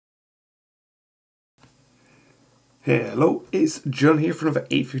Hello, it's John here for another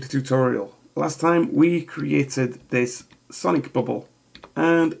 850 tutorial. Last time we created this Sonic bubble,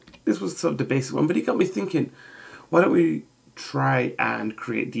 and this was sort of the basic one, but it got me thinking, why don't we try and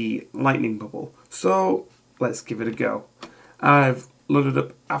create the lightning bubble? So let's give it a go. I've loaded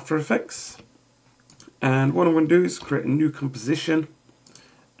up After Effects, and what I'm going to do is create a new composition,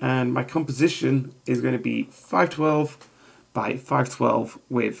 and my composition is going to be 512 by 512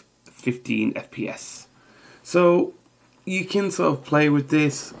 with 15 FPS. So you can sort of play with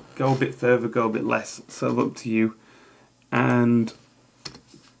this, go a bit further, go a bit less, sort of up to you. And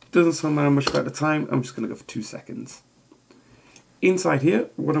doesn't sound that much at the time, I'm just going to go for 2 seconds. Inside here,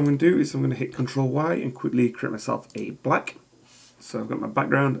 what I'm going to do is I'm going to hit Ctrl Y and quickly create myself a black. So I've got my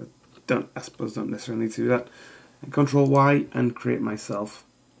background, I suppose don't necessarily need to do that. And Ctrl Y and create myself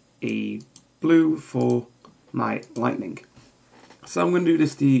a blue for my lightning. So I'm going to do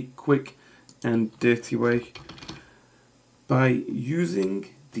this the quick and dirty way by using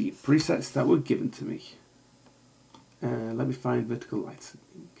the presets that were given to me. Let me find vertical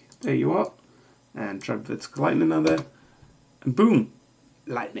lightning. There you are. And drag vertical lightning on there. And boom,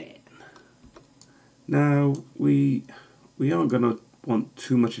 lightning. Now we aren't going to want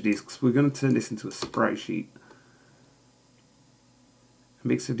too much of these because we're going to turn this into a sprite sheet. It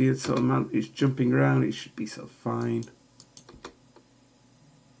makes a deal sort of amount is jumping around, it should be sort of fine.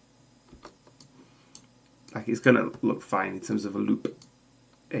 Like it's going to look fine in terms of a loop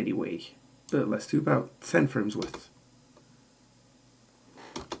anyway, but let's do about 10 frames worth.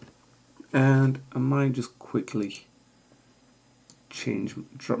 And I might just quickly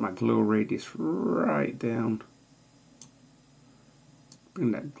drop my glow radius right down,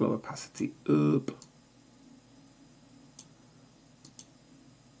 bring that glow opacity up.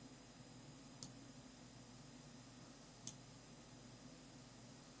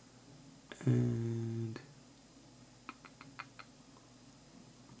 And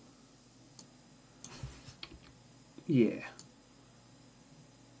yeah,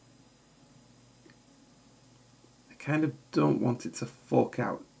 I kind of don't want it to fork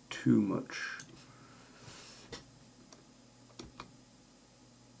out too much.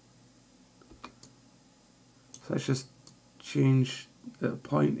 So let's just change the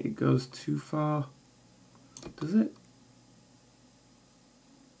point. It goes too far, does it?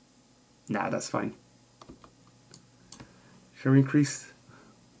 Nah, that's fine. Shall we increase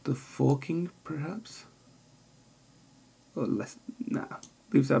the forking perhaps? Or less? Nah,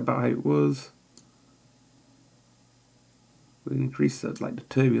 leaves that about how it was. We'll increase that, like the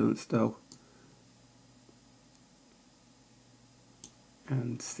turbulence though,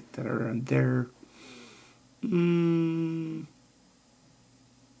 and stick that around there. You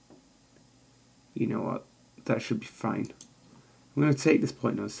know what? That should be fine. I'm going to take this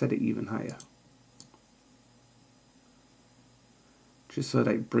point now and set it even higher, just so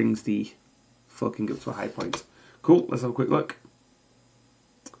that it brings the forking up to a high point. Cool, let's have a quick look.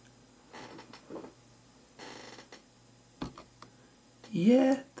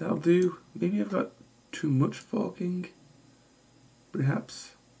 Yeah, that'll do. Maybe I've got too much forking,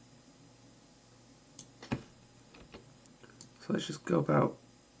 perhaps. So let's just go about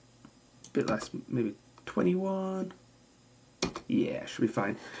a bit less, maybe 21. Yeah, should be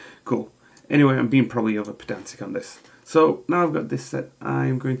fine. Cool. Anyway, I'm being probably over pedantic on this. So now I've got this set,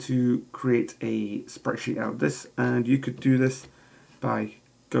 I'm going to create a sprite sheet out of this, and you could do this by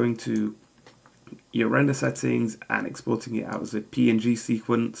going to your render settings and exporting it out as a PNG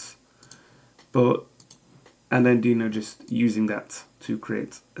sequence, and then just using that to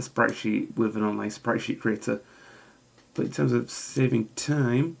create a sprite sheet with an online sprite sheet creator. But in terms of saving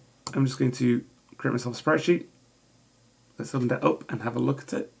time, I'm just going to create myself a sprite sheet. Let's open that up and have a look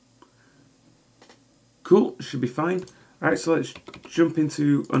at it. Cool, should be fine. Alright, so let's jump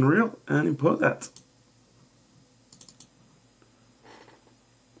into Unreal and import that.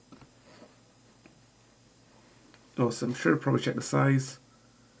 Awesome, should have probably checked the size.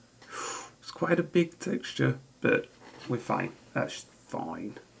 It's quite a big texture, but we're fine. That's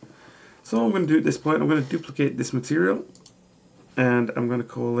fine. So what I'm going to do at this point, I'm going to duplicate this material, and I'm going to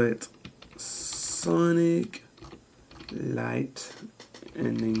call it Sonic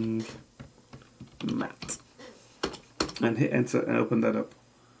Lightning Matte, and hit enter and open that up.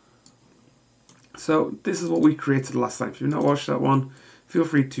 So this is what we created last time. If you've not watched that one, feel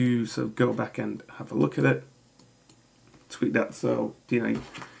free to sort of go back and have a look at it, tweak that so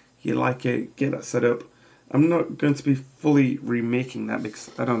you like it, get that set up. I'm not going to be fully remaking that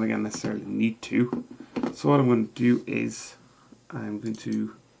because I don't think I necessarily need to. So what I'm going to do is I'm going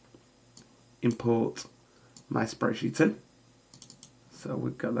to import my sprite sheet in. So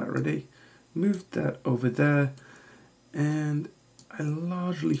we've got that ready. Move that over there. And I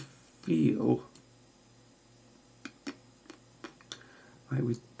largely feel like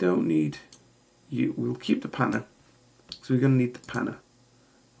we don't need you. We'll keep the panna, so we're going to need the panna.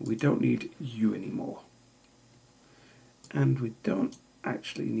 We don't need you anymore. And we don't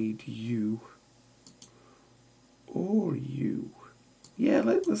actually need you or you. Yeah,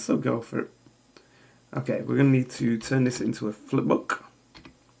 let's still go for it. Okay, we're going to need to turn this into a flipbook.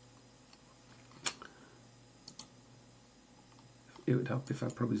 It would help if I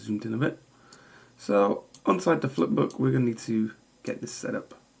probably zoomed in a bit. So, inside the flipbook, we're going to need to get this set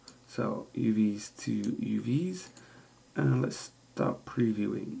up. So, UVs to UVs. And let's start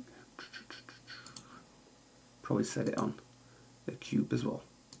previewing. Probably set it on the cube as well.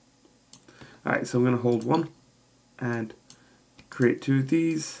 Alright, so I'm going to hold one and create two of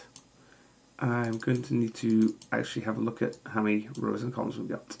these. I'm going to need to actually have a look at how many rows and columns we've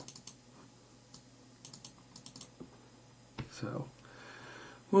got. So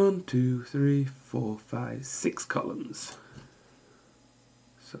 1, 2, 3, 4, 5, 6 columns.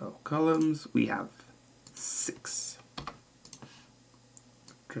 So columns, we have 6.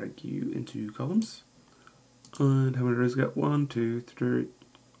 Drag you into columns. And how many rows we got? 1, 2, 3.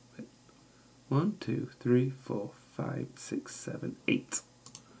 1, 2, 3, 4, 5, 6, 7, 8.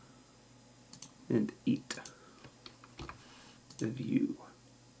 And 8. The view.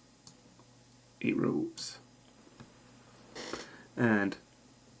 8 rows. And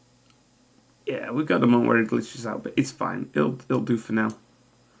yeah, we've got a moment where it glitches out, but it's fine. It'll do for now.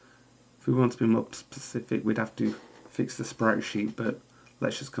 If we want to be more specific, we'd have to fix the sprite sheet, but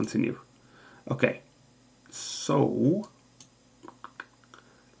let's just continue. Okay, so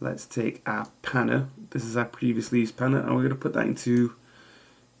let's take our panna. This is our previously used panna, and we're going to put that into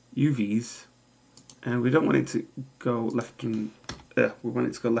UVs. And we don't want it to go left and we want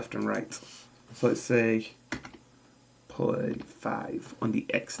it to go left and right. So let's say 0.5 on the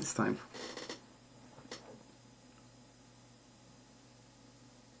X this time.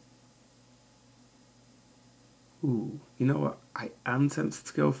 Ooh, you know what? I am tempted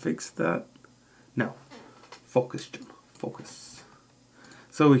to go fix that. No, focus, John, focus.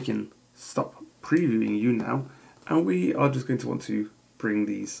 So we can stop previewing you now, and we are just going to want to bring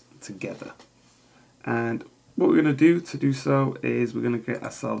these together. And what we're going to do so is we're going to get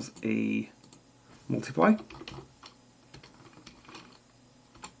ourselves a multiply.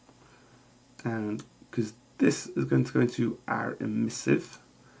 And because this is going to go into our emissive,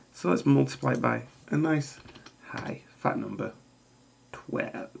 so let's multiply it by a nice high fat number,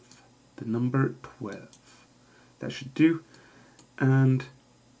 12. The number 12. That should do. And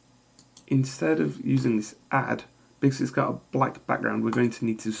instead of using this add, because it's got a black background, we're going to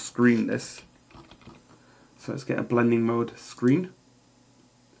need to screen this. So let's get a blending mode screen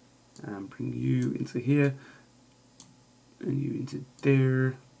and bring you into here and you into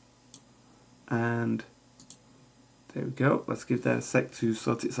there, and there we go. Let's give that a sec to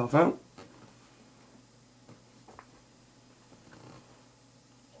sort itself out.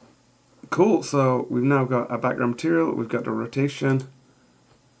 Cool, so we've now got our background material, we've got the rotation,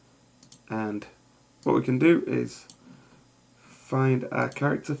 and what we can do is find our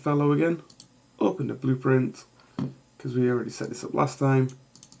character fellow again. Open the blueprint, because we already set this up last time.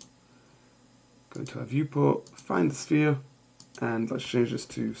 Go into our viewport, find the sphere, and let's change this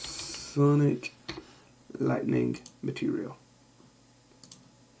to Sonic Lightning Material.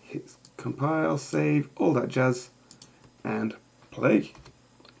 Hit compile, save, all that jazz, and play.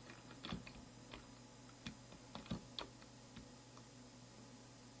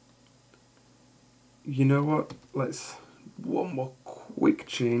 You know what? Let's one more quick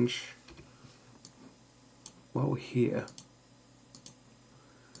change. While we're here,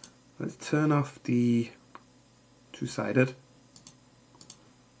 let's turn off the two-sided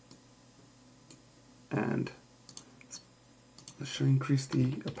and let's increase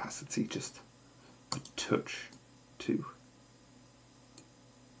the opacity just a touch too.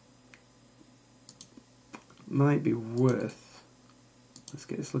 Might be worth, let's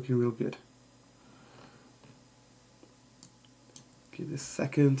get this looking real good. Give this a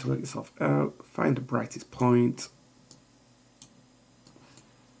second to work itself out. Find the brightest point.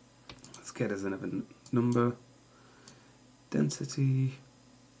 Let's get us another number. Density.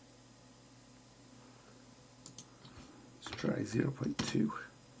 Let's try 0.2.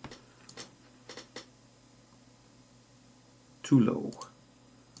 Too low.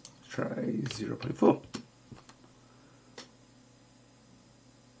 Let's try 0.4.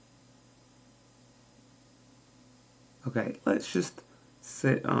 Okay, let's just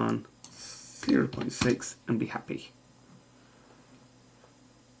sit on 0.6 and be happy.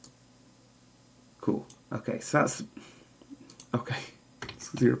 Cool. Okay, so Okay, it's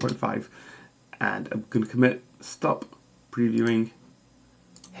 0.5. And I'm going to commit, stop previewing,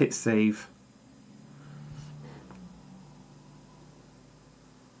 hit save.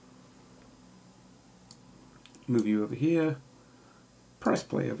 Move you over here, press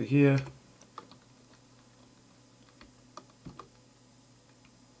play over here.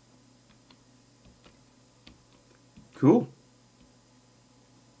 Cool.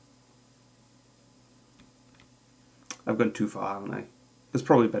 I've gone too far, haven't I? It's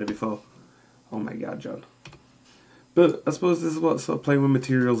probably better before. Oh my god, John. But I suppose this is what sort of playing with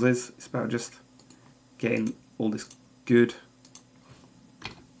materials is. It's about just getting all this good.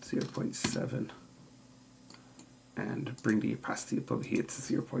 0.7. And bring the opacity up over here to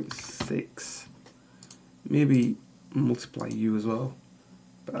 0.6. Maybe multiply you as well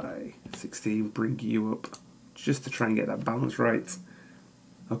by 16, bring you up, just to try and get that balance right.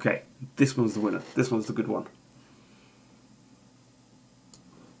 Okay, this one's the winner. This one's the good one.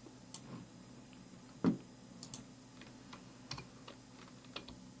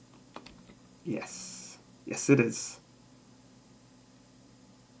 Yes. Yes, it is.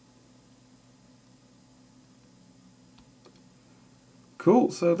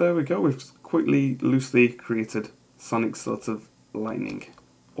 Cool, so there we go. We've quickly, loosely created Sonic's sort of lightning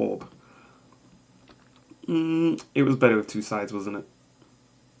orb. It was better with two sides, wasn't it?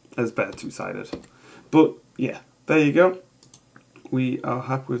 It was better two-sided. But, yeah, there you go. We are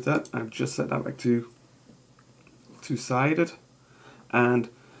happy with that. I've just set that back to two-sided. And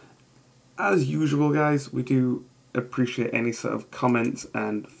as usual, guys, we do appreciate any sort of comments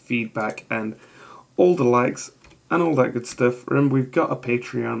and feedback and all the likes and all that good stuff. Remember, we've got a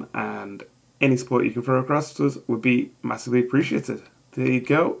Patreon, and any support you can throw across to us would be massively appreciated. There you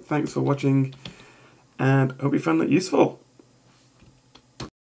go. Thanks for watching, and hope you found that useful.